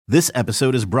This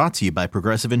episode is brought to you by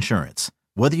Progressive Insurance.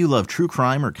 Whether you love true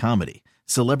crime or comedy,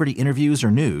 celebrity interviews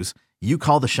or news, you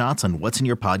call the shots on what's in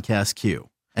your podcast queue.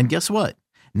 And guess what?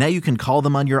 Now you can call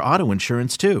them on your auto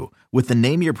insurance too with the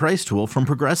Name Your Price tool from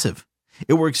Progressive.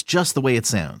 It works just the way it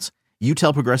sounds. You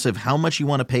tell Progressive how much you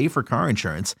want to pay for car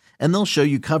insurance, and they'll show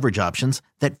you coverage options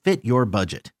that fit your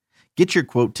budget. Get your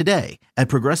quote today at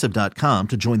Progressive.com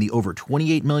to join the over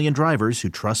 28 million drivers who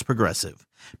trust Progressive.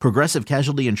 Progressive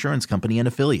Casualty Insurance Company and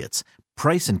Affiliates.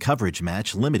 Price and coverage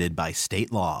match limited by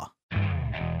state law.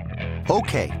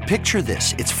 Okay, picture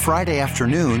this. It's Friday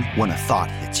afternoon when a thought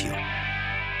hits you.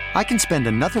 I can spend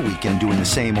another weekend doing the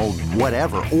same old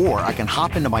whatever, or I can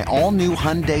hop into my all-new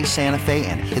Hyundai Santa Fe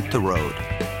and hit the road.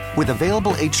 With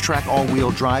available H-Track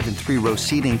all-wheel drive and 3-row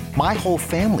seating, my whole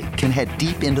family can head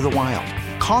deep into the wild.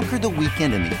 Conquer the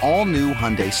weekend in the all-new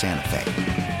Hyundai Santa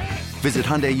Fe. Visit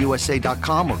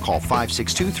HyundaiUSA.com or call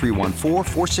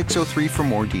 562-314-4603 for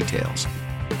more details.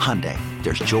 Hyundai,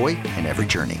 there's joy in every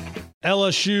journey.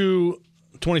 LSU,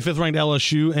 25th ranked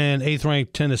LSU and 8th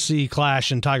ranked Tennessee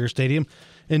clash in Tiger Stadium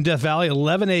in Death Valley.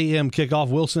 11 a.m. kickoff.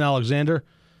 Wilson Alexander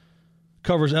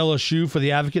covers LSU for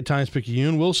the Advocate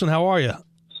Times-Picayune. Wilson, how are you?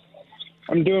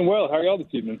 I'm doing well. How are y'all this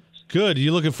evening? Good.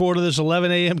 You looking forward to this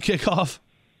 11 a.m. kickoff?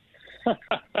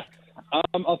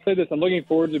 I'll say this. I'm looking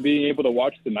forward to being able to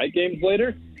watch the night games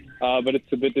later, but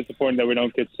it's a bit disappointing that we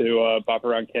don't get to bop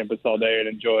around campus all day and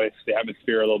enjoy the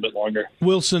atmosphere a little bit longer.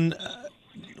 Wilson,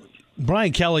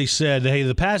 Brian Kelly said, hey,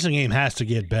 the passing game has to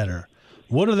get better.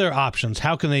 What are their options?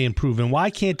 How can they improve? And why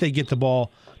can't they get the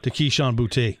ball to Keyshawn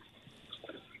Boutte?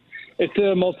 It's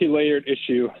a multi-layered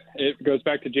issue. It goes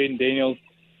back to Jaden Daniels.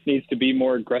 Needs to be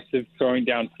more aggressive throwing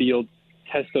downfield,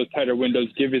 test those tighter windows,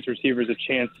 give his receivers a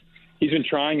chance. He's been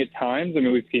trying at times. I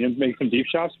mean, we've seen him make some deep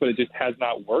shots, but it just has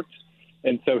not worked.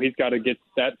 And so he's got to get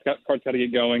that part's got to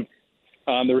get going.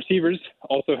 The receivers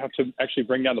also have to actually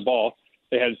bring down the ball.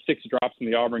 They had 6 drops in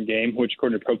the Auburn game, which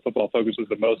according to Pro Football Focus was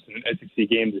the most in an SEC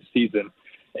game this season.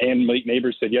 And Malik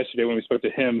Neighbors said yesterday when we spoke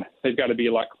to him, they've got to be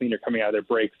a lot cleaner coming out of their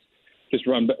breaks, just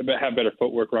have better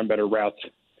footwork, run better routes.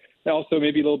 And also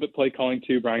maybe a little bit play calling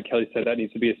too. Brian Kelly said that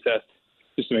needs to be assessed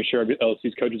just to make sure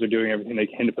LSU's coaches are doing everything they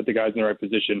can to put the guys in the right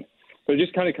position. But it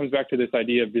just kind of comes back to this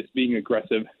idea of just being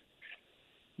aggressive.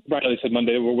 Brian Kelly said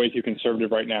Monday, we're way too conservative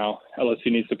right now.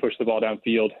 LSU needs to push the ball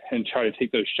downfield and try to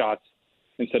take those shots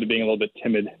instead of being a little bit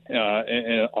timid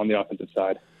on the offensive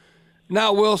side.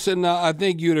 Now, Wilson, I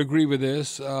think you'd agree with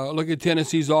this. Look at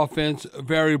Tennessee's offense,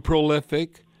 very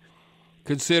prolific,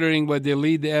 considering what they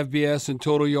lead the FBS in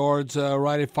total yards,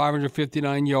 right at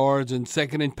 559 yards, and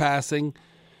second in passing.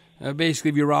 Basically,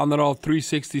 if you round it off,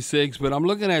 366. But I'm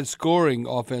looking at scoring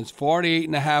offense,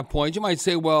 48.5 points. You might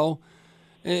say, well,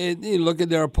 you look at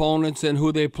their opponents and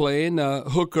who they play. And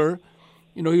Hooker,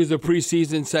 he was a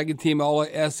preseason second-team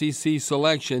All-SEC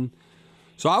selection.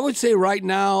 So I would say right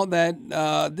now that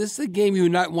this is a game you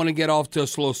not want to get off to a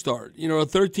slow start. A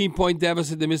 13-point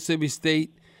deficit to Mississippi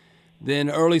State, then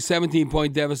early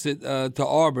 17-point deficit to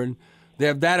Auburn.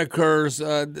 If that occurs,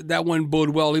 that wouldn't bode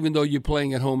well, even though you're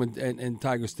playing at home in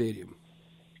Tiger Stadium.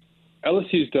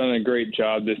 LSU's done a great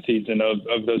job this season of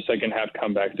those second-half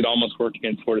comebacks. It almost worked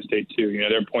against Florida State, too.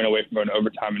 They're a point away from going to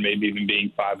overtime and maybe even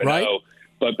being 5-0. Right.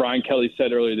 But Brian Kelly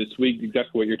said earlier this week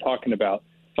exactly what you're talking about,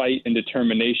 fight and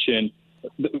determination.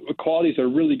 The qualities that are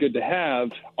really good to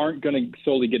have aren't going to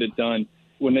solely get it done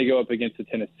when they go up against the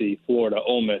Tennessee, Florida,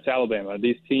 Ole Miss, Alabama,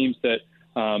 these teams that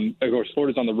of course,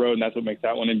 Florida's on the road, and that's what makes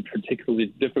that one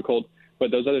particularly difficult.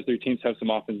 But those other 3 teams have some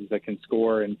offenses that can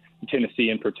score, and Tennessee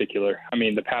in particular. I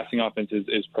mean, the passing offense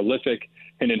is prolific.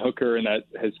 Hendon Hooker, and that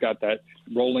has got that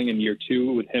rolling in year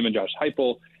 2 with him and Josh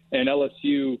Heupel. And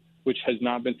LSU, which has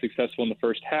not been successful in the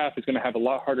first half, is going to have a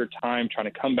lot harder time trying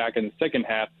to come back in the second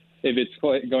half if it's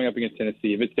going up against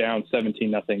Tennessee. If it's down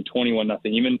 17-0, 21-0,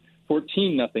 even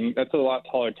 14-0, that's a lot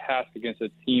taller task against a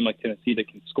team like Tennessee that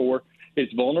can score.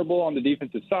 It's vulnerable on the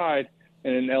defensive side,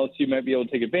 and LSU might be able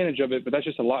to take advantage of it, but that's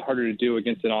just a lot harder to do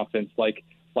against an offense like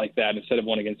that instead of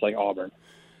one against like Auburn.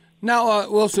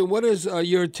 Now, Wilson, what is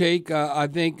your take? I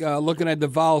think looking at the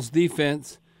Vols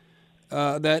defense,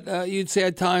 that you'd say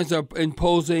at times are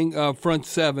imposing front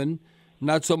 7,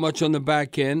 not so much on the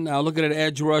back end. Looking at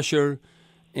edge rusher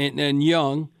and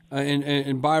Young,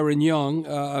 and Byron Young,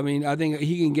 I think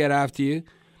he can get after you.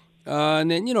 And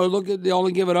then, look at they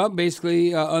only give it up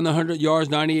basically under 100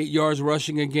 yards, 98 yards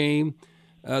rushing a game.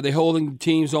 They're holding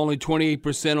teams only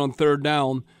 28% on third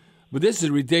down. But this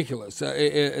is ridiculous.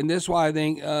 And that's why I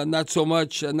think not so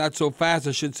fast,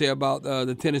 I should say, about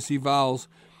the Tennessee Vols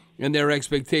and their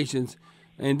expectations.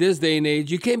 In this day and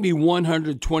age, you can't be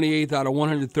 128th out of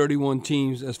 131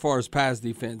 teams as far as pass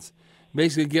defense.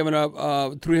 basically giving up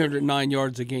 309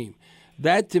 yards a game.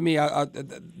 That, to me,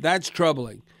 that's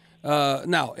troubling.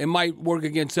 Now, it might work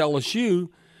against LSU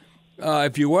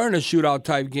if you were in a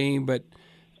shootout-type game, but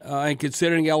and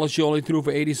considering LSU only threw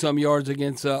for 80-some yards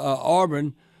against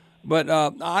Auburn, but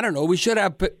I don't know. We should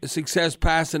have success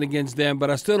passing against them, but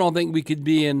I still don't think we could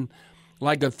be in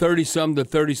like a 30-something to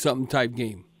 30-something type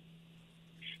game.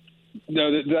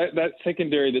 No, that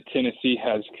secondary that Tennessee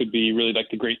has could be really like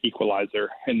the great equalizer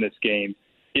in this game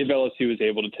if LSU is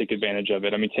able to take advantage of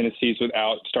it. I mean, Tennessee's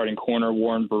without starting corner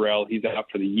Warren Burrell. He's out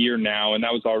for the year now, and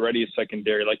that was already a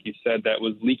secondary, like you said, that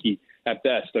was leaky at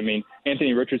best. I mean,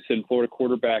 Anthony Richardson, Florida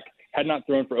quarterback, had not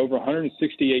thrown for over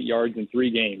 168 yards in 3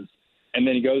 games. And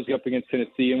then he goes up against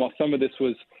Tennessee, and while some of this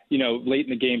was, late in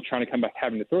the game trying to come back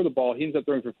having to throw the ball, he ends up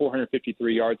throwing for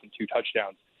 453 yards and 2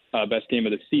 touchdowns. Best game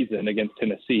of the season against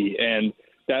Tennessee. And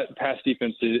that pass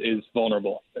defense is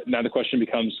vulnerable. Now the question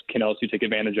becomes, can LSU take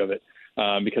advantage of it?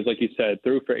 Because like you said,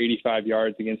 threw for 85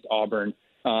 yards against Auburn.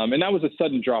 And that was a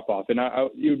sudden drop-off. And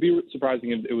it would be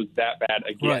surprising if it was that bad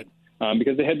again. Right.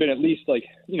 Because they had been at least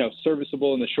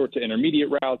serviceable in the short to intermediate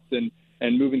routes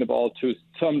and moving the ball to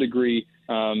some degree,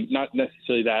 not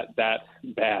necessarily that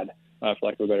bad, for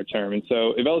lack of a better term. And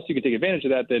so if LSU can take advantage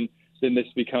of that, then this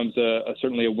becomes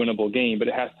certainly a winnable game. But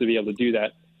it has to be able to do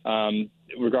that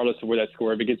regardless of where that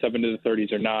score, if it gets up into the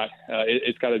 30s or not.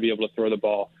 It's got to be able to throw the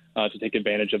ball to take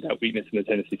advantage of that weakness in the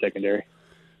Tennessee secondary.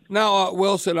 Now,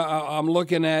 Wilson, I'm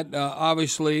looking at,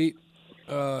 obviously,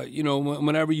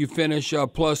 whenever you finish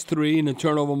 +3 in the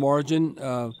turnover margin,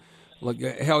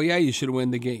 hell yeah, you should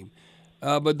win the game.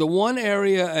 But the one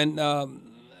area, and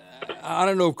I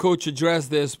don't know if Coach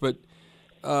addressed this, but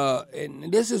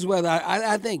and this is where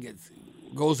I think it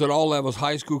goes at all levels,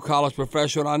 high school, college,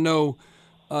 professional. I know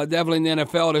definitely in the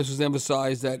NFL this was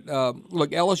emphasized that,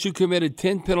 LSU committed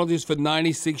 10 penalties for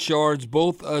 96 yards,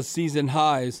 both season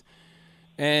highs.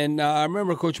 And I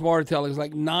remember Coach Martin telling us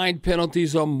like 9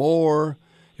 penalties or more.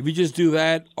 If you just do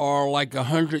that, or like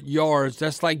 100 yards,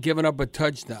 that's like giving up a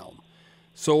touchdown.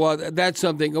 So that's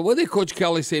something. What did Coach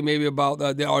Kelly say maybe about,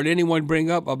 or did anyone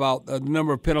bring up about the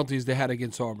number of penalties they had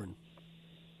against Auburn?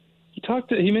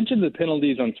 He mentioned the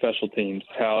penalties on special teams,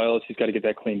 how LSU's got to get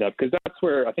that cleaned up, because that's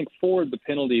where I think 4 of the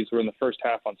penalties were in the first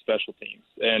half on special teams,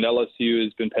 and LSU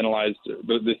has been penalized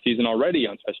this season already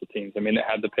on special teams. I mean, it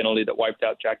had the penalty that wiped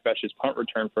out Jack Besh's punt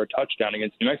return for a touchdown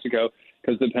against New Mexico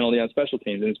because of the penalty on special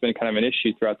teams, and it's been kind of an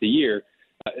issue throughout the year.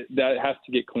 That has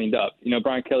to get cleaned up.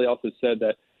 Brian Kelly also said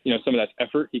that some of that's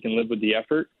effort. He can live with the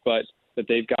effort, but that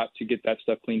they've got to get that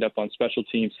stuff cleaned up on special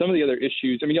teams. Some of the other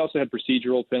issues, you also had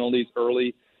procedural penalties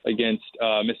early against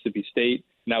Mississippi State,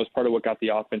 and that was part of what got the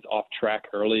offense off track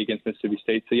early against Mississippi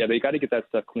State. So, yeah, they got to get that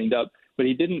stuff cleaned up. But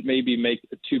he didn't maybe make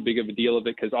too big of a deal of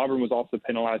it because Auburn was also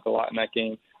penalized a lot in that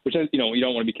game, which, you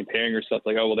don't want to be comparing yourself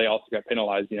like, oh, well, they also got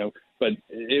penalized, But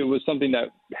it was something that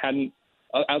hadn't,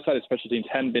 outside of special teams,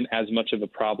 hadn't been as much of a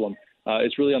problem.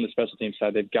 It's really on the special team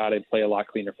side. They've got to play a lot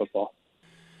cleaner football.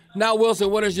 Now, Wilson,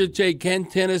 what is your take? Can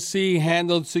Tennessee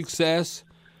handle success?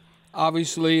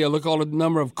 Obviously, look at all the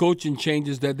number of coaching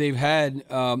changes that they've had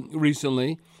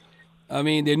recently. I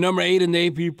mean, they're number 8 in the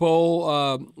AP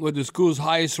poll with the school's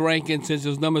highest ranking since it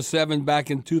was number 7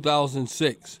 back in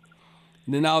 2006.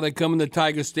 And then now they come into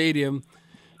Tiger Stadium.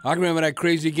 I can remember that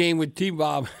crazy game with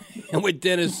T-Bob and with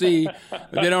Tennessee.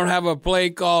 They don't have a play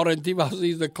called, and T-Bob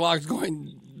sees the clock's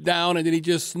going down, and then he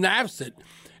just snaps it.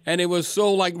 And it was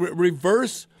so like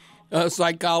reverse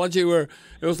psychology where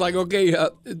it was like, okay,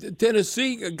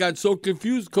 Tennessee got so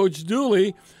confused, Coach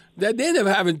Dooley, that they ended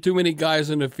up having too many guys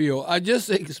in the field. I just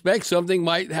expect something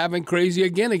might happen crazy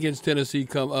again against Tennessee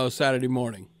come Saturday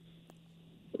morning.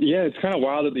 Yeah, it's kind of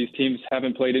wild that these teams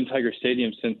haven't played in Tiger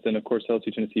Stadium since then. Of course,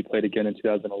 LSU Tennessee played again in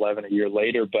 2011, a year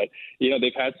later. But,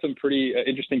 they've had some pretty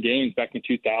interesting games back in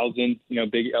 2000,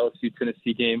 big LSU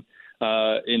Tennessee game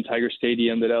in Tiger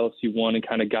Stadium that LSU won and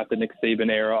kind of got the Nick Saban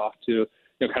era off to,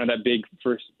 kind of that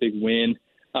first big win.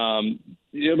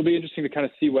 It'll be interesting to kind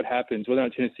of see what happens, whether or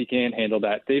not Tennessee can handle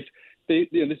that. This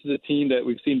is a team that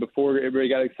we've seen before. Everybody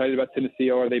got excited about Tennessee.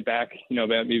 Or are they back, about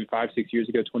maybe 5-6 years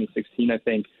ago, 2016, I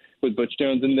think, with Butch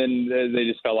Jones, and then they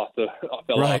just fell off.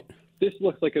 Right. This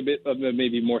looks like a bit of a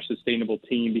maybe more sustainable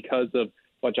team because of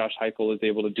what Josh Heupel is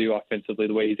able to do offensively,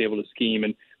 the way he's able to scheme,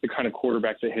 and the kind of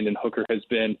quarterback that Hendon Hooker has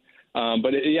been.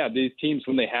 These teams,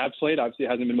 when they have played, obviously it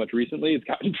hasn't been much recently. It's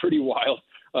gotten pretty wild.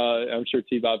 I'm sure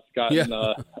T-Bob's gotten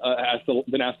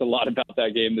been asked a lot about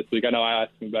that game this week. I know I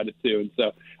asked him about it too. And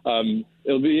so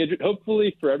it'll be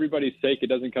hopefully for everybody's sake it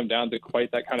doesn't come down to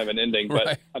quite that kind of an ending. But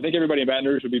right. I think everybody in Baton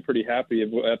Rouge would be pretty happy if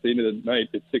at the end of the night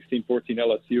it's 16-14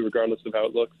 LSU, regardless of how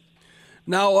it looks.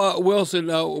 Now, Wilson,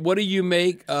 what do you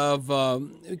make of,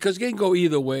 because it can go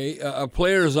either way, a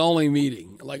players-only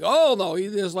meeting? Like, oh, no,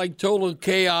 there's like total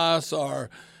chaos, or,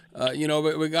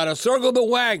 we got to circle the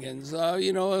wagons.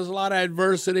 There's a lot of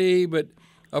adversity, but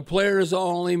a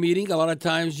players-only meeting, a lot of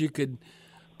times you could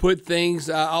put things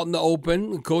out in the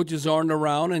open. Coaches aren't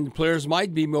around, and players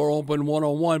might be more open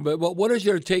one-on-one. But what is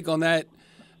your take on that?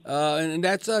 And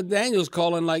that's Daniels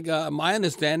calling, like my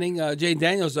understanding, Jay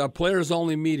Daniels, a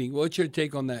players-only meeting. What's your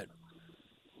take on that?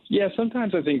 Yeah,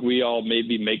 sometimes I think we all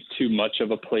maybe make too much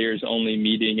of a players-only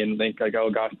meeting and think like, oh,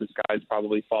 gosh, this guy's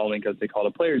probably falling because they call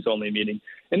it a players-only meeting.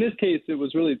 In this case, it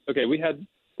was really, okay, we had,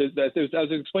 as was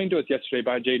explained to us yesterday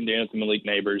by Jayden Daniels and Malik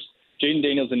Neighbors, Jayden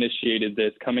Daniels initiated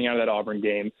this coming out of that Auburn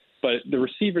game, but the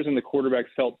receivers and the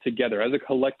quarterbacks felt together as a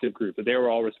collective group that they were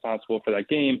all responsible for that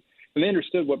game. And they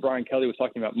understood what Brian Kelly was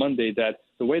talking about Monday, that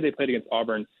the way they played against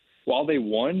Auburn, while they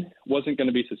won, wasn't going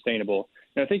to be sustainable.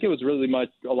 And I think it was really much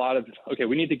a lot of, okay,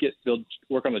 we need to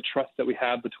work on the trust that we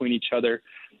have between each other.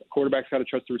 Quarterbacks got to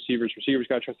trust the receivers. Receivers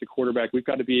got to trust the quarterback. We've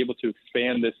got to be able to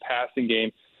expand this passing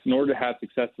game in order to have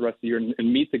success the rest of the year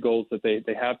and meet the goals that they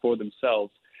have for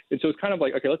themselves. And so it's kind of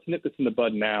like, okay, let's nip this in the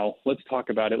bud now. Let's talk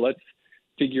about it. Let's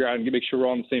figure out and make sure we're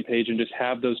all on the same page and just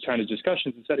have those kind of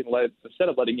discussions instead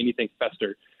of letting anything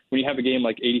fester. When you have a game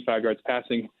like 85 yards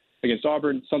passing against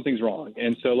Auburn, something's wrong.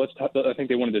 And so I think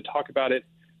they wanted to talk about it,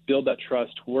 build that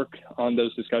trust, work on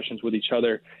those discussions with each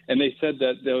other. And they said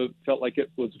that they felt like it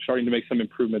was starting to make some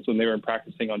improvements when they were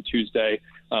practicing on Tuesday.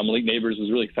 Malik Neighbors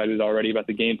was really excited already about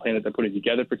the game plan that they're putting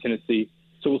together for Tennessee.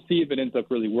 So we'll see if it ends up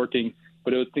really working.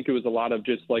 But I think it was a lot of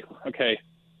just like, okay,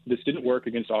 this didn't work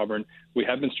against Auburn. We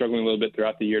have been struggling a little bit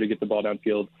throughout the year to get the ball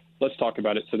downfield. Let's talk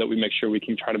about it so that we make sure we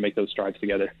can try to make those strides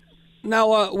together.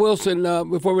 Now, Wilson,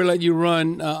 before we let you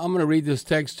run, I'm going to read this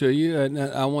text to you, and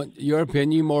I want your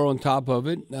opinion more on top of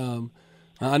it.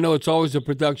 I know it's always a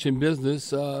production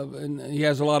business, and he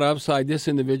has a lot of upside. This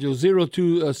individual,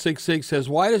 0266, says,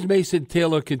 why does Mason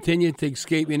Taylor continue to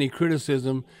escape any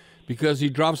criticism? Because he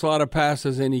drops a lot of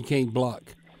passes and he can't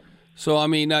block. So, I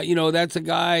mean, that's a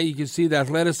guy, you can see the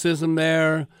athleticism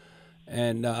there,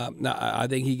 and I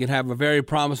think he can have a very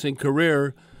promising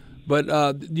career. But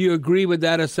do you agree with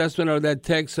that assessment or that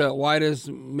text? Why does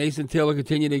Mason Taylor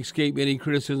continue to escape any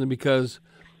criticism? Because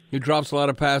he drops a lot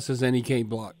of passes and he can't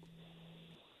block.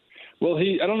 Well,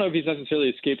 I don't know if he's necessarily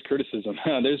escaped criticism.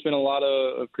 There's been a lot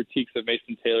of critiques of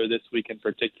Mason Taylor this week in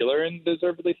particular, and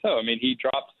deservedly so. I mean, he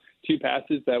dropped two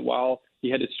passes that while he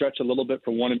had to stretch a little bit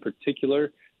for one in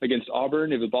particular against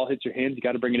Auburn, if the ball hits your hands, you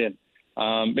got to bring it in.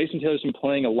 Mason Taylor's been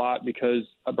playing a lot because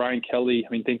Brian Kelly,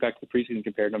 think back to the preseason,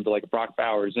 compared him to like Brock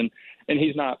Bowers. And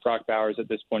he's not Brock Bowers at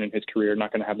this point in his career,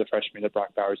 not going to have the freshman that Brock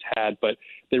Bowers had, but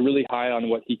they're really high on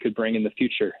what he could bring in the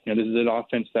future. This is an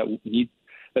offense that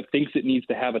thinks it needs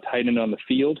to have a tight end on the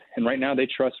field. And right now they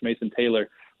trust Mason Taylor.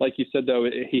 Like you said, though,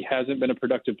 he hasn't been a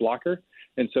productive blocker.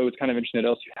 And so it's kind of interesting that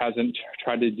LSU hasn't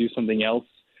tried to do something else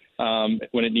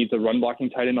when it needs a run blocking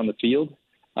tight end on the field.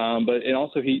 But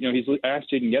also he's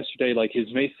asked Jayden yesterday, like his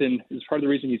Mason is part of the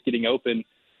reason he's getting open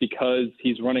because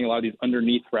he's running a lot of these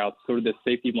underneath routes, sort of this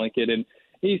safety blanket. And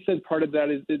he said part of that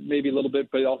is maybe a little bit,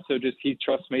 but also just he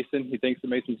trusts Mason. He thinks that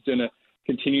Mason's going to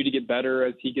continue to get better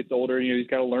as he gets older. He's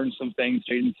got to learn some things,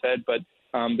 Jayden said, but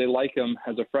they like him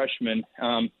as a freshman.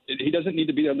 He doesn't need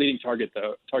to be their leading target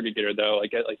getter, though,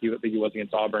 like I think he was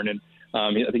against Auburn. And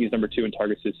I think he's number 2 in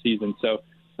targets this season. So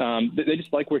they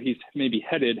just like where he's maybe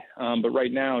headed. But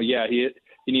right now, yeah, he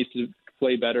needs to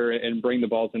play better and bring the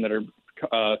balls in that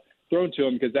are thrown to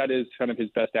him, because that is kind of his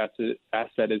best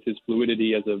asset is his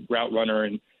fluidity as a route runner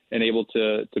and able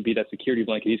to be that security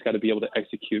blanket. He's got to be able to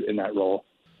execute in that role.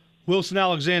 Wilson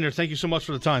Alexander, thank you so much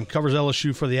for the time. Covers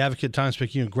LSU for the Advocate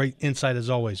Times-Picayune. Great insight as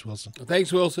always, Wilson.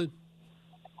 Thanks, Wilson.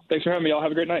 Thanks for having me. Y'all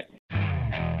have a great night.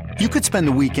 You could spend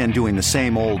the weekend doing the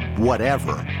same old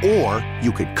whatever, or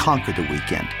you could conquer the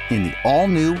weekend in the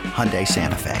all-new Hyundai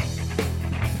Santa Fe.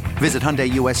 Visit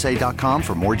HyundaiUSA.com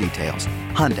for more details.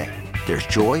 Hyundai, there's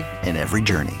joy in every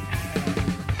journey.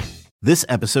 This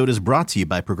episode is brought to you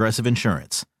by Progressive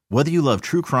Insurance. Whether you love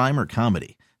true crime or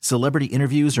comedy, celebrity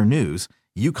interviews or news,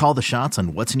 you call the shots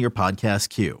on what's in your podcast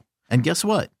queue. And guess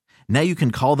what? Now you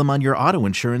can call them on your auto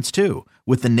insurance too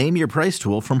with the Name Your Price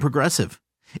tool from Progressive.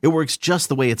 It works just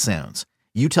the way it sounds.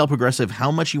 You tell Progressive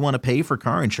how much you want to pay for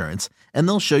car insurance, and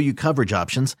they'll show you coverage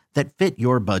options that fit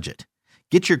your budget.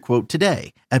 Get your quote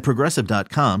today at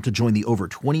Progressive.com to join the over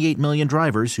 28 million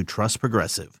drivers who trust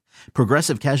Progressive.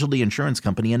 Progressive Casualty Insurance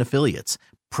Company and Affiliates.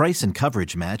 Price and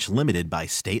coverage match limited by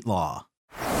state law.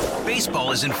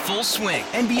 Baseball is in full swing.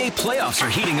 NBA playoffs are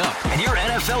heating up, and your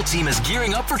NFL team is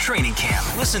gearing up for training camp.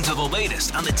 Listen to the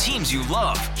latest on the teams you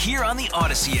love here on the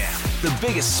Odyssey app. The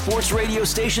biggest sports radio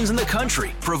stations in the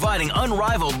country, providing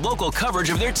unrivaled local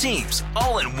coverage of their teams,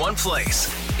 all in one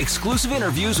place. Exclusive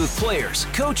interviews with players,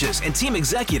 coaches, and team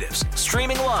executives,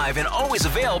 streaming live and always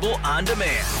available on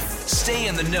demand. Stay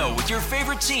in the know with your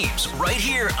favorite teams right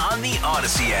here on the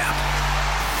Odyssey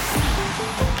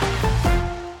app.